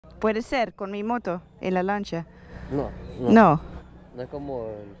Puede ser con mi moto en la lancha. No, No. no es como,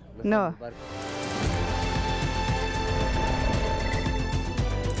 No. el barco.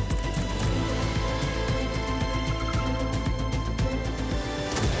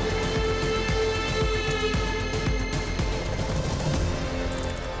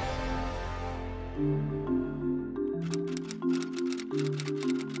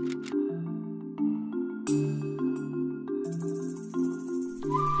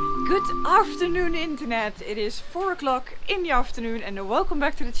 Good afternoon internet! It is 4 o'clock in the afternoon and welcome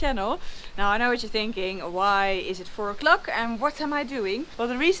back to the channel. Now I know what you're thinking, why is it 4 o'clock and what am I doing? Well,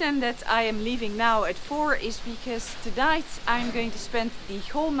 the reason that I am leaving now at 4 is because tonight I'm going to spend the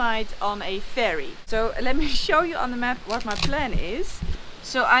whole night on a ferry. So let me show you on the map what my plan is.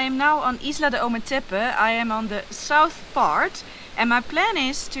 So I am now on Isla de Ometepe. I am on the south part. And my plan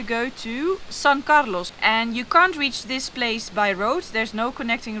is to go to San Carlos, and you can't reach this place by road. There's no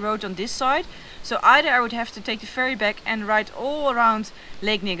connecting road on this side, so either I would have to take the ferry back and ride all around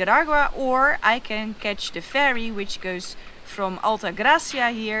Lake Nicaragua, or I can catch the ferry which goes from Alta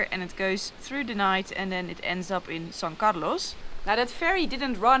Gracia here and it goes through the night and then it ends up in San Carlos. Now that ferry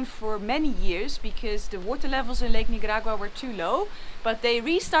didn't run for many years because the water levels in Lake Nicaragua were too low, but they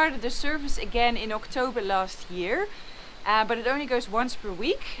restarted the service again in October last year. But it only goes once per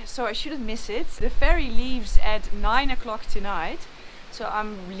week, so I shouldn't miss it. The ferry leaves at 9 o'clock tonight, so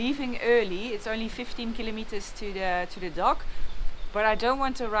I'm leaving early. It's only 15 kilometers to the dock, but I don't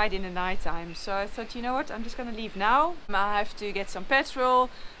want to ride in the night time. So I thought, you know what, I'm just gonna leave now. I have to get some petrol,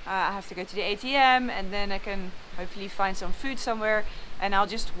 I have to go to the ATM, and then I can hopefully find some food somewhere, and I'll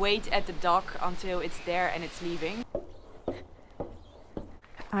just wait at the dock until it's there and it's leaving.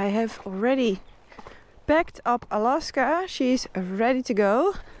 I have already packed up Alaska. She's ready to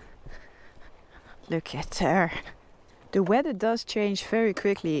go. Look at her. The weather does change very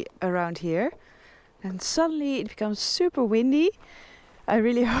quickly around here and suddenly it becomes super windy. I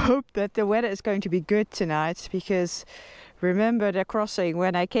really hope that the weather is going to be good tonight, because remember the crossing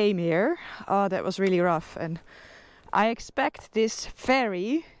when I came here? Oh, that was really rough, and I expect this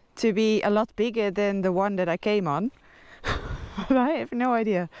ferry to be a lot bigger than the one that I came on. But I have no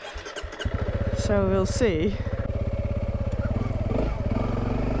idea. So we'll see.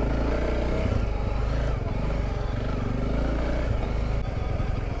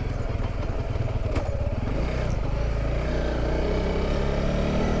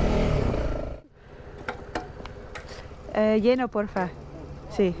 Lleno, porfa.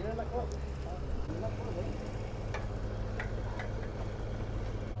 Sí.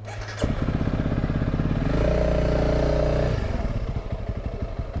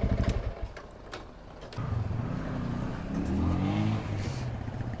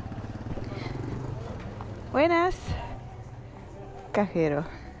 Buenas. Cajero.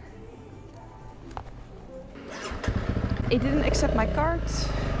 It didn't accept my card,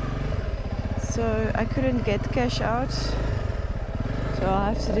 so I couldn't get cash out. So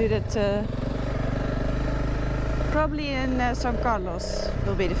I'll have to do that probably in San Carlos.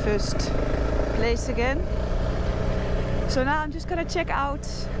 Will be the first place again. So now I'm just gonna check out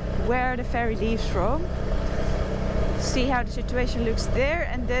where the ferry leaves from, see how the situation looks there,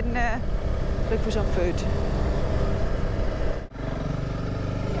 and then look for some food.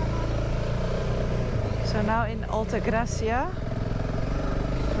 So now in Alta Gracia,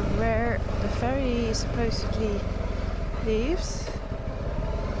 from where the ferry supposedly leaves.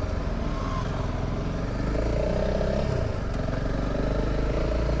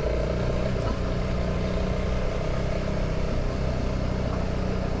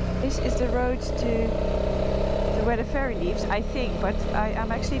 This is the road to where the ferry leaves, I think, but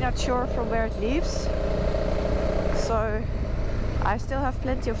I'm actually not sure from where it leaves. So I still have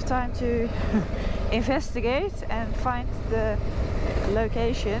plenty of time to investigate and find the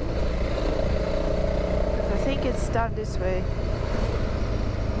location. But I think it's down this way.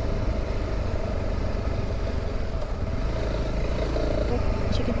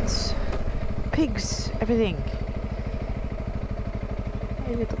 Chickens, pigs, everything.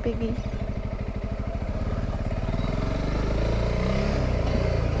 Hey, little piggy.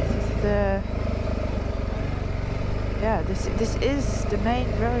 This is the main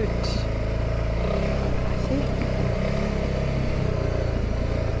road, I think.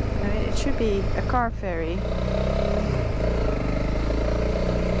 I mean, it should be a car ferry,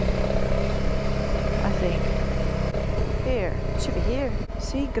 I think. Here, it should be here.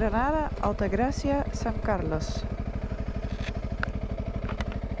 See, Granada, Alta Gracia, San Carlos.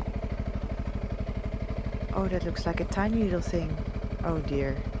 Oh, that looks like a tiny little thing. Oh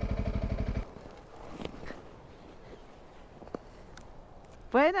dear.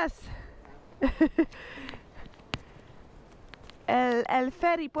 Buenas. El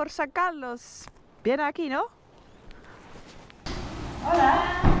ferry por San Carlos. Viene aquí, ¿no? Hola.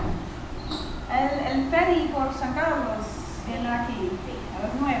 El ferry por San Carlos viene aquí. A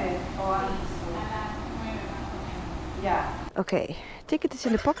las 9 o antes. A las 9. Yeah. Okay. Ticket is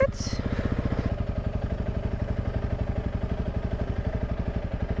in the pocket.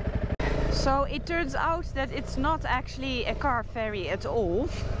 So it turns out that it's not actually a car ferry at all.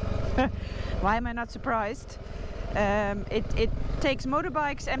 Why am I not surprised? It takes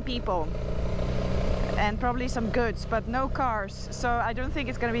motorbikes and people. And probably some goods, but no cars. So I don't think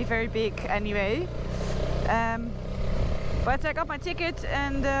it's gonna be very big anyway. But I got my ticket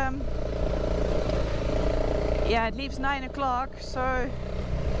and yeah, it leaves 9 o'clock. So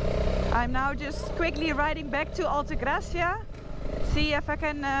I'm now just quickly riding back to Altagracia. See if I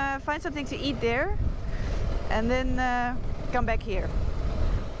can find something to eat there. And then come back here.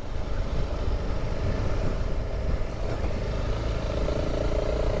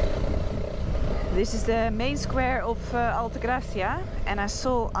 This is the main square of Altagracia, and I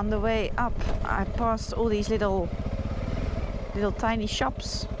saw on the way up, I passed all these little tiny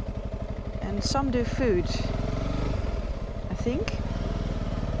shops, and some do food, I think.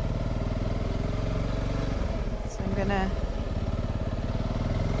 So I'm gonna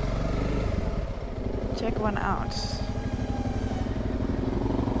check one out.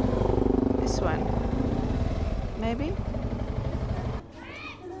 This one, maybe?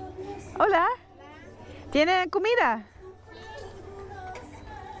 Hola. ¿Tiene comida?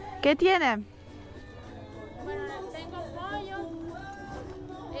 ¿Qué tiene? Bueno, tengo pollo,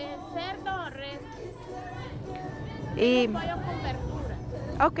 cerdo o res. Y... pollo con verdura.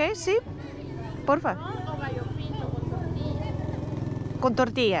 Ok, sí. Porfa. ¿No? O gallo pinto con tortilla. Con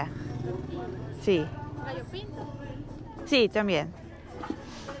tortilla. Sí. Gallo pinto. Sí, también.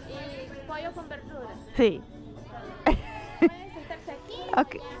 Y pollo con verdura. Sí. Pueden sentarse aquí.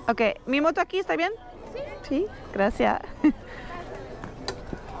 Okay, ok. ¿Mi moto aquí está bien? Sí, gracias.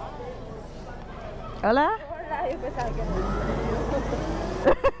 Hola. Hola, yo pensaba que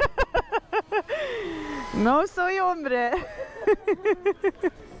no soy hombre.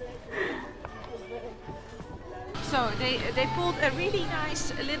 So they pulled a really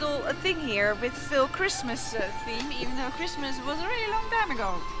nice little thing here with still Christmas theme, even though Christmas was a really long time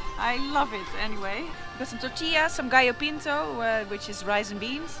ago. I love it anyway. Got some tortillas, some gallo pinto, which is rice and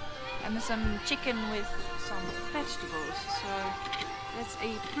beans, and then some chicken with some vegetables. So that's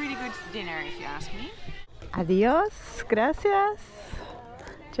a pretty good dinner if you ask me. Adiós, gracias.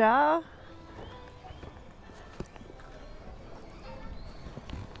 Ciao.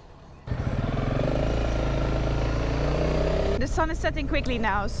 The sun is setting quickly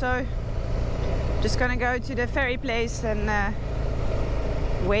now, so just gonna go to the ferry place and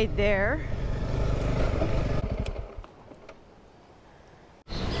wait there.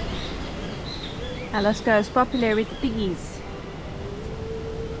 Alaska is popular with the piggies.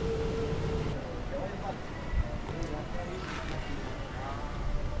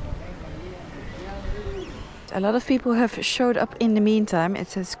 A lot of people have showed up in the meantime.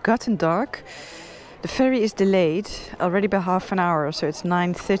 It has gotten dark. The ferry is delayed already by half an hour, so it's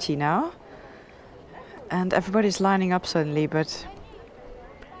 9:30 now. And everybody's lining up suddenly, but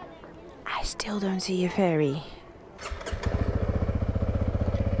I still don't see a ferry.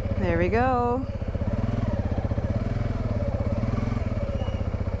 There we go.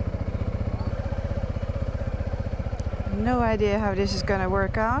 No idea how this is gonna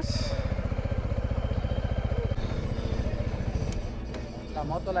work out. La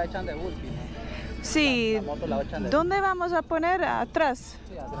moto la echan de último. Sí. La moto la echan de ¿Dónde vamos a poner? Atrás.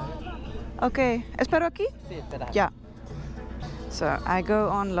 Sí, atrás. Ok. ¿Espero aquí? Sí, espera. Yeah. So I go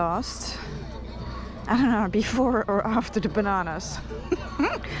on last. I don't know, before or after the bananas.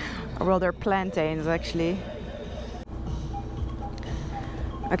 Well, they're plantains actually.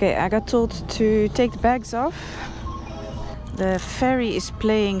 Okay, I got told to take the bags off. The ferry is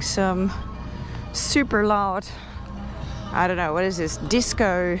playing some super loud, I don't know, what is this,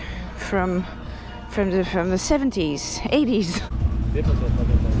 disco from the 70s, 80s.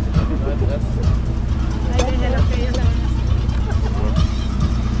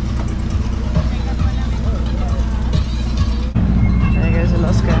 There goes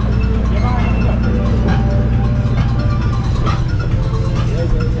Alaska.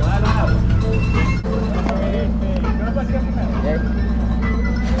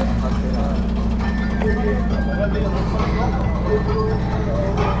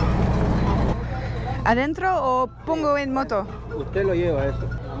 ¿Adentro o pongo en moto? Usted lo lleva eso,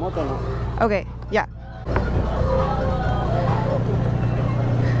 la moto no. Ok, ya.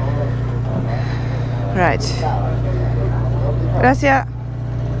 Right. Gracias.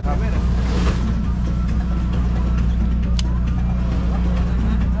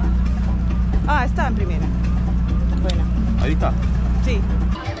 Ah, está en primera. Bueno. Ahí está. Sí.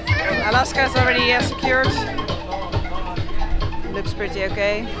 Alaska is already secured. Looks pretty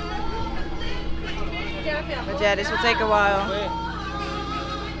okay. But yeah, this will take a while.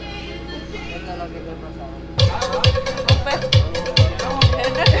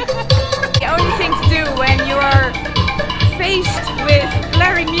 The only thing to do when you are faced with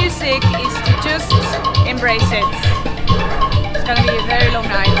blaring music is to just embrace it. It's gonna be a very long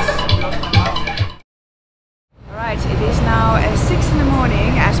night. Alright, it is now 6 in the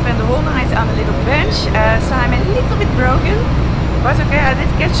morning. I spent the whole night on a little bench, so I'm a little bit broken. But okay, I did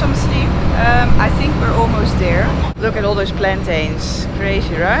get some sleep. I think we're almost there. Look at all those plantains.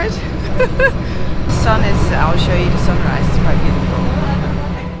 Crazy, right? The sun is, I'll show you the sunrise, it's quite beautiful.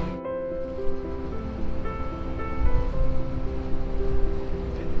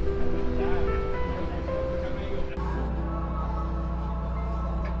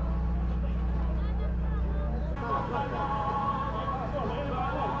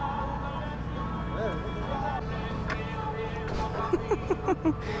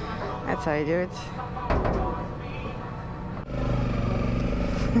 That's how you do it.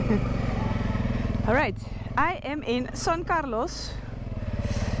 Alright, I am in San Carlos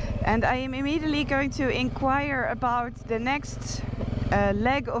and I am immediately going to inquire about the next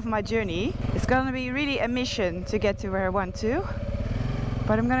leg of my journey. It's gonna be really a mission to get to where I want to,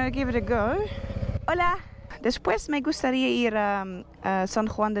 but I'm gonna give it a go. Hola! Después me gustaría ir a San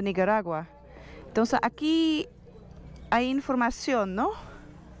Juan de Nicaragua. Entonces aquí hay información, ¿no?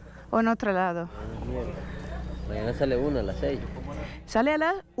 ¿O en otro lado? Mañana sale una a las 6. ¿Sale a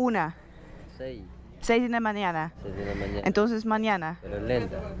las 1? 6. 6 de la mañana. 6 de la mañana. Entonces mañana. Pero es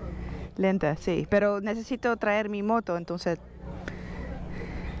lenta. Lenta, sí. Pero necesito traer mi moto, entonces...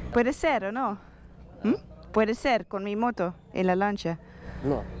 ¿Puede ser o no? ¿Mm? ¿Puede ser con mi moto en la lancha?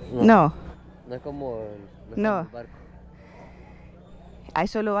 No, no. No. No es como el, No. el barco. Ahí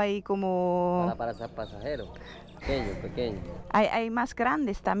solo hay como... Para pasajeros. Pequeño. Hay más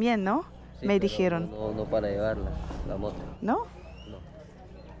grandes también, ¿no? Sí, me pero dijeron. No para llevarla, la moto. ¿No? No.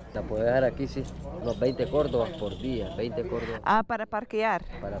 La puedes dejar aquí, sí. Unos 20 córdobas por día. 20 córdobas. Ah, para parquear.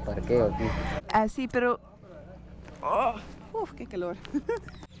 Para parqueo aquí. Ah, sí, pero... Oh, uf, qué calor.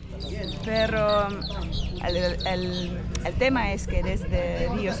 Pero el tema es que desde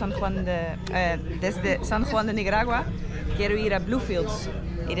desde San Juan de Nicaragua quiero ir a Bluefields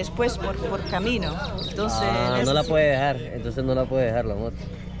y después por camino. Entonces no la puede dejar, entonces no la puede dejar la moto.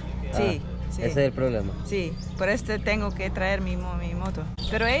 Sí, sí. Ese es el problema. Sí, por esto tengo que traer mi moto.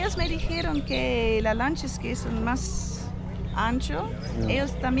 Pero ellos me dijeron que las lanchas que son más ancho,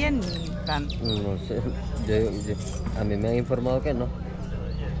 ellos también van. No sé, a mí me han informado que no.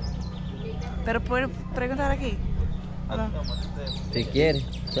 Pero puedo preguntar aquí. ¿O no? Si quiere,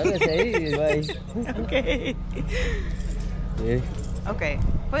 sálgase ahí y va ahí. Ok. Sí. Ok,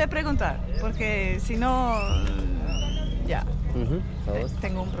 voy a preguntar, porque si no, ya, Por favor.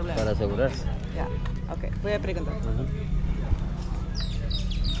 tengo un problema. Para asegurarse. Ya, ok, voy a preguntar.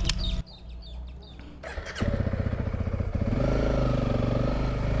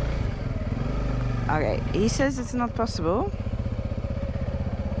 Okay, he says it's not possible.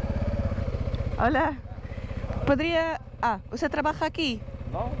 Hola, ¿podría... Ah, ¿usted trabaja aquí?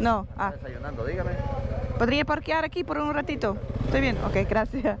 No. No, ah. Desayunando, dígame. ¿Podría parquear aquí por un ratito? Estoy bien, ok,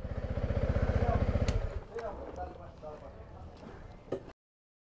 gracias.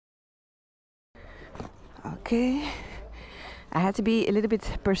 Okay, I had to be a little bit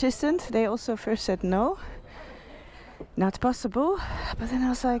persistent. They also first said no, not possible. But then I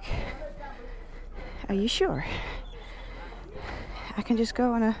was like, are you sure? I can just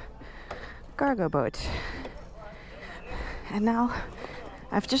go on a cargo boat. And now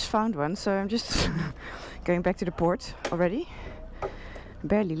I've just found one, so I'm just going back to the port already.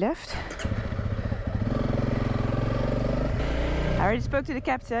 Barely left. I already spoke to the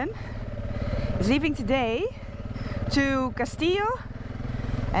captain. He's leaving today to Castillo,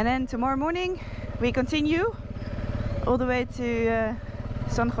 and then tomorrow morning we continue all the way to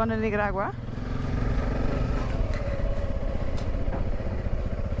San Juan de Nicaragua.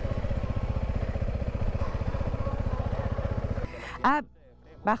 Ah,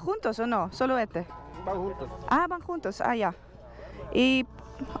 ¿va juntos o no? Solo este. Van juntos. Ah, van juntos. Ah, ya. Y,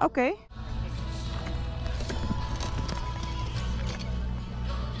 okay.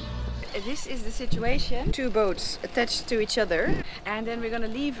 This is the situation. 2 boats attached to each other, and then we're gonna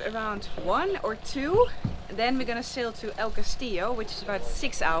leave around 1 or 2 then we're gonna sail to El Castillo, which is about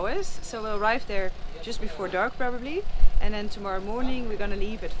 6 hours. So we'll arrive there just before dark probably. And then tomorrow morning we're gonna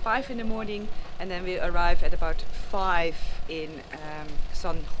leave at 5 in the morning, and then we arrive at about 5 in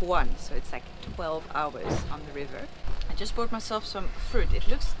San Juan. So it's like 12 hours on the river. I just bought myself some fruit.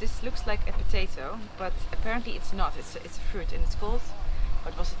 This looks like a potato, but apparently it's not. It's a fruit, and it's called,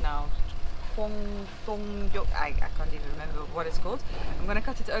 what was it now? I can't even remember what it's called. I'm gonna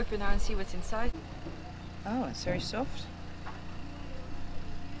cut it open now and see what's inside. Oh, it's very soft.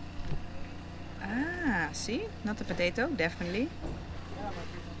 Ah, see? Not a potato, definitely.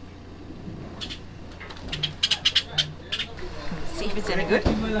 Let's see if it's any good.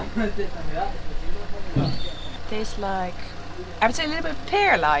 Tastes like, I would say a little bit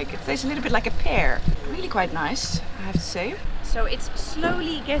pear-like. It tastes a little bit like a pear. Really quite nice, I have to say. So it's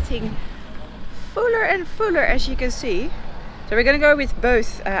slowly getting fuller and fuller, as you can see. So we're gonna go with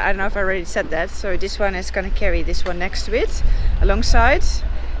both. I don't know if I already said that. So this one is gonna carry this one next to it, alongside.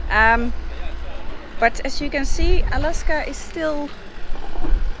 But as you can see, Alaska is still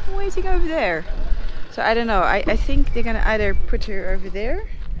waiting over there. So I don't know. I think they're gonna either put her over there,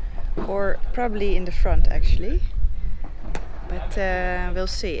 or probably in the front actually. But we'll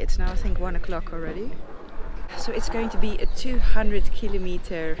see. It's now I think 1 o'clock already. So it's going to be a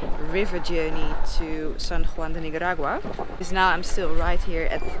 200-kilometer river journey to San Juan de Nicaragua. Because now I'm still right here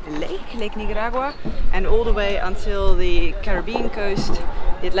at the Lake Nicaragua, and all the way until the Caribbean coast,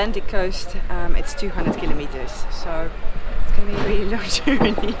 the Atlantic coast, it's 200 kilometers. So it's going to be a really long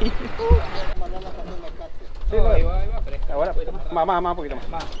journey. Ahora, más, un poquito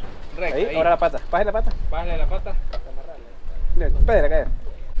más. Ahí, ahora la pata. Bájale la pata. Bájale la pata. Espera, caer.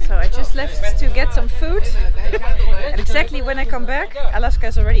 So I just left to get some food, and exactly when I come back, Alaska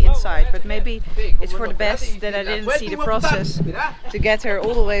is already inside. But maybe it's for the best that I didn't see the process to get her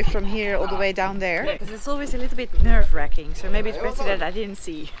all the way from here all the way down there, because it's always a little bit nerve-wracking. So maybe it's better that I didn't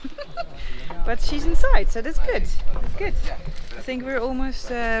see. But she's inside, so that's good. That's good. I think we're almost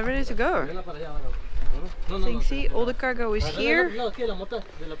ready to go. I think, see, all the cargo is here.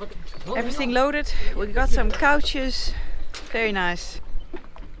 Everything loaded. We got some couches. Very nice.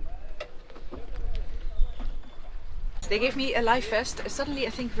 They gave me a life vest. Suddenly I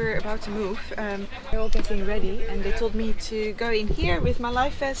think we're about to move. They're all getting ready, and they told me to go in here with my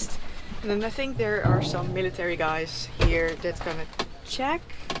life vest. And then I think there are some military guys here that's gonna check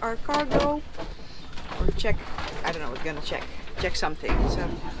our cargo. Or check, I don't know what they're gonna check. Check something. So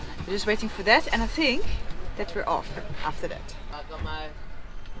we're just waiting for that, and I think that we're off after that.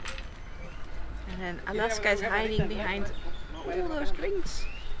 And then Alaska is hiding behind all those drinks.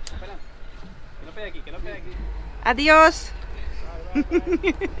 Adios!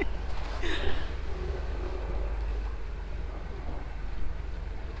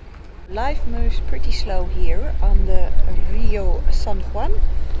 Life moves pretty slow here on the Rio San Juan,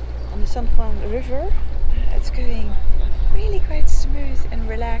 on the San Juan River. It's going really quite smooth and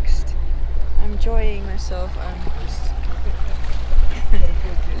relaxed. I'm enjoying myself. I'm just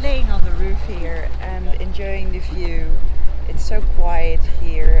laying on the roof here and enjoying the view. It's so quiet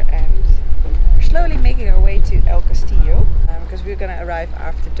here, and we're slowly making our way to El Castillo, because we're gonna arrive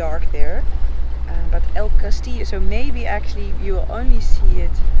after dark there. But El Castillo, so maybe actually you will only see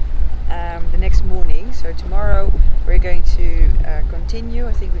it the next morning. So tomorrow we're going to continue.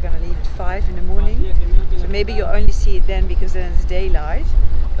 I think we're gonna leave at 5 in the morning. So maybe you'll only see it then, because then it's daylight.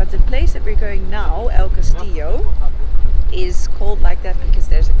 But the place that we're going now, El Castillo, is called like that because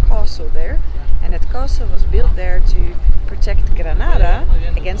there's a castle there, and that castle was built there to protect Granada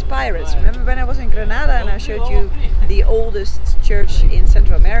against pirates. Remember when I was in Granada and I showed you the oldest church in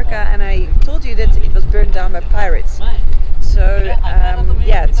Central America, and I told you that it was burned down by pirates. So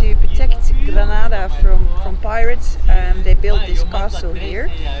yeah, to protect Granada from pirates, they built this castle here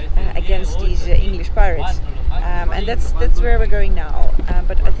against these English pirates. And that's where we're going now.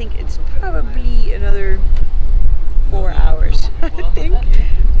 But I think it's probably another 4 hours, I think,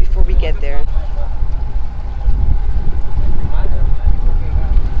 before we get there.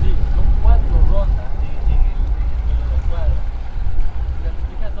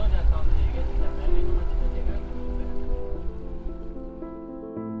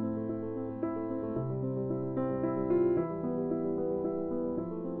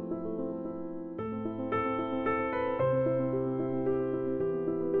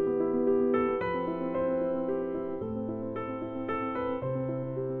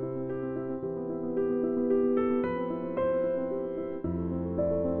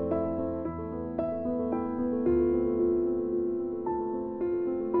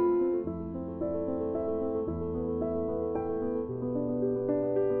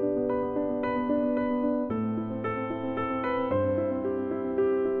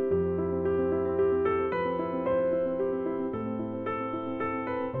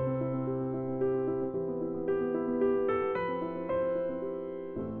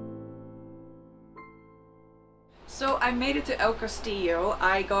 I made it to El Castillo.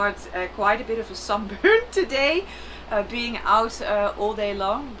 I got quite a bit of a sunburn today, being out all day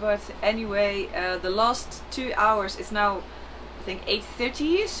long. But anyway, the last 2 hours, it's now I think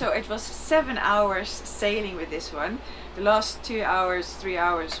 8:30, so it was 7 hours sailing with this one. The last 2 hours, 3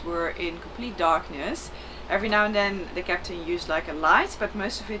 hours were in complete darkness. Every now and then the captain used like a light, but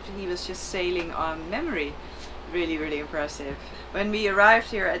most of it he was just sailing on memory. Really, really impressive. When we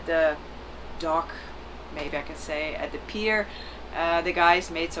arrived here at the dock, maybe I can say, at the pier, the guys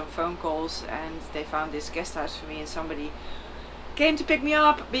made some phone calls and they found this guest house for me, and somebody came to pick me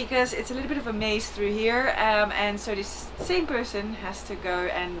up because it's a little bit of a maze through here, and so this same person has to go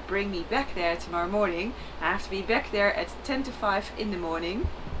and bring me back there tomorrow morning. I have to be back there at 10 to 5 in the morning,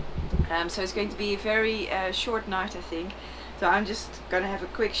 so it's going to be a very short night, I think. So I'm just gonna have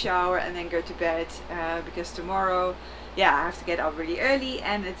a quick shower and then go to bed, because tomorrow, yeah, I have to get up really early,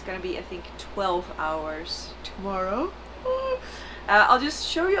 and it's gonna be, I think, 12 hours tomorrow. I'll just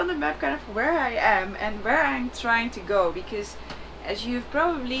show you on the map kind of where I am and where I'm trying to go, because as you've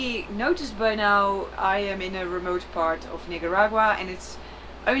probably noticed by now, I am in a remote part of Nicaragua, and it's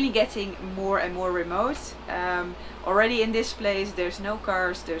only getting more and more remote. Already in this place there's no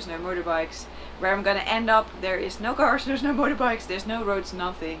cars, there's no motorbikes. Where I'm gonna end up, there is no cars, there's no motorbikes, there's no roads,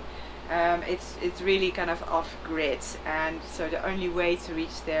 nothing. It's really kind of off grid, and so the only way to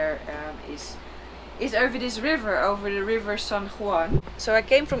reach there is over this river, over the river San Juan. So I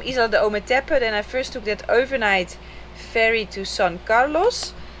came from Isla de Ometepe, then I first took that overnight ferry to San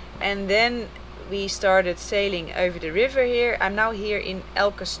Carlos, and then we started sailing over the river here. I'm now here in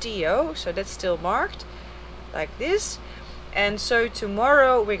El Castillo, so that's still marked like this. And so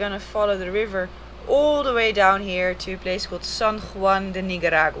tomorrow we're gonna follow the river all the way down here to a place called San Juan de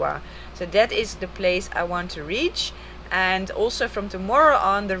Nicaragua. So that is the place I want to reach. And also from tomorrow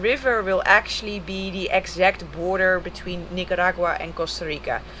on, the river will actually be the exact border between Nicaragua and Costa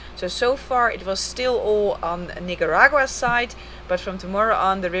Rica. So far it was still all on Nicaragua's side, but from tomorrow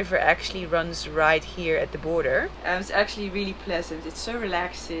on the river actually runs right here at the border. It's actually really pleasant, it's so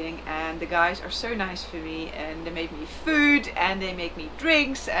relaxing, and the guys are so nice for me, and they make me food and they make me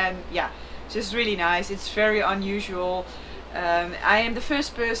drinks, and yeah, it's just really nice. It's very unusual. I am the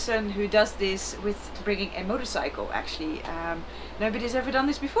first person who does this with bringing a motorcycle, actually. Nobody's ever done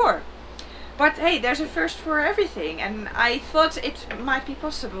this before. But hey, there's a first for everything, and I thought it might be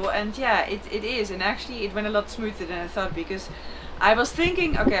possible, and yeah, it is. And actually it went a lot smoother than I thought, because I was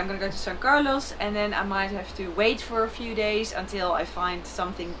thinking, okay, I'm gonna go to San Carlos, and then I might have to wait for a few days until I find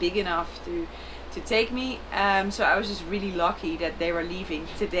something big enough to take me. So I was just really lucky that they were leaving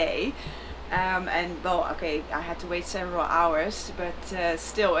today. And well, okay, I had to wait several hours, but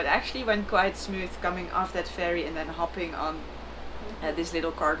still it actually went quite smooth coming off that ferry and then hopping on this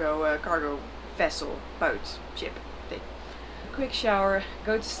little cargo vessel, boat, ship thing. Quick shower,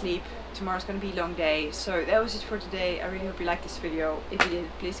 go to sleep. Tomorrow's gonna be a long day. So that was it for today. I really hope you liked this video. If you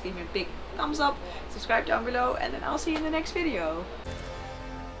did, please give me a big thumbs up, subscribe down below, and then I'll see you in the next video.